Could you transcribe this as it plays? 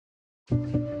You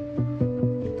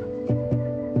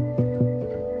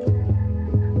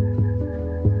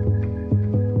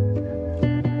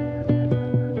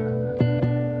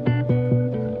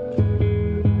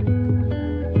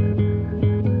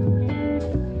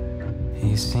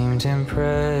seemed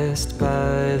impressed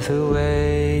by the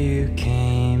way you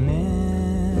came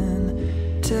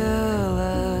in. Tell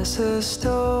us a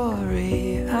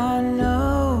story, I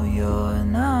know you're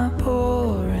not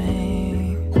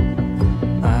boring.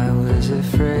 I was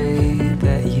afraid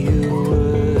that you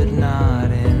would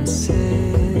not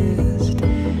insist.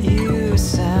 You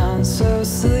sound so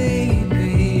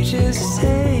sleepy, just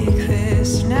take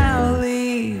this, now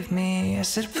leave me. I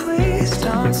said, please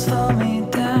don't slow me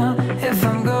down if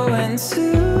I'm going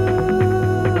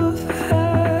too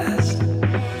fast.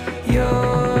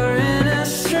 You're in a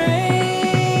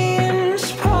strange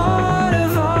part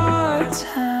of our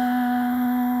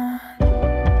town.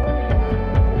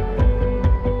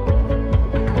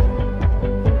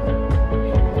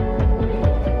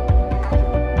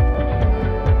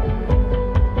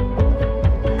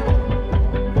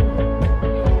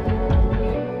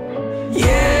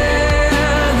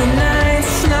 Yeah, the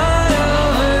night's not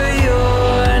over,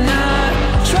 you're not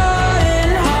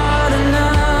trying hard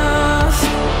enough.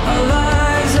 Our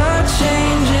lives are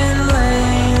changing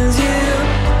lanes, you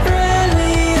ran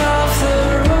me off the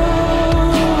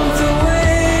road. The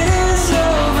wait is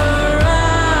over,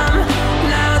 I'm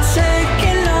now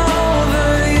taking over.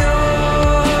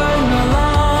 You're no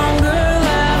longer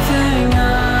laughing,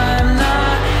 I'm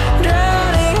not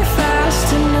drowning fast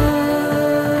enough.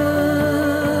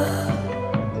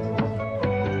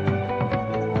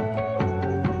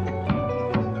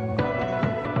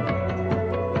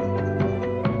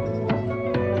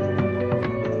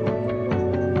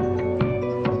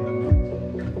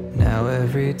 Now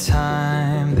every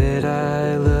time that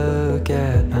I look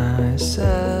at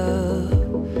myself,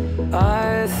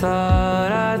 I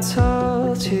thought I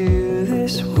told you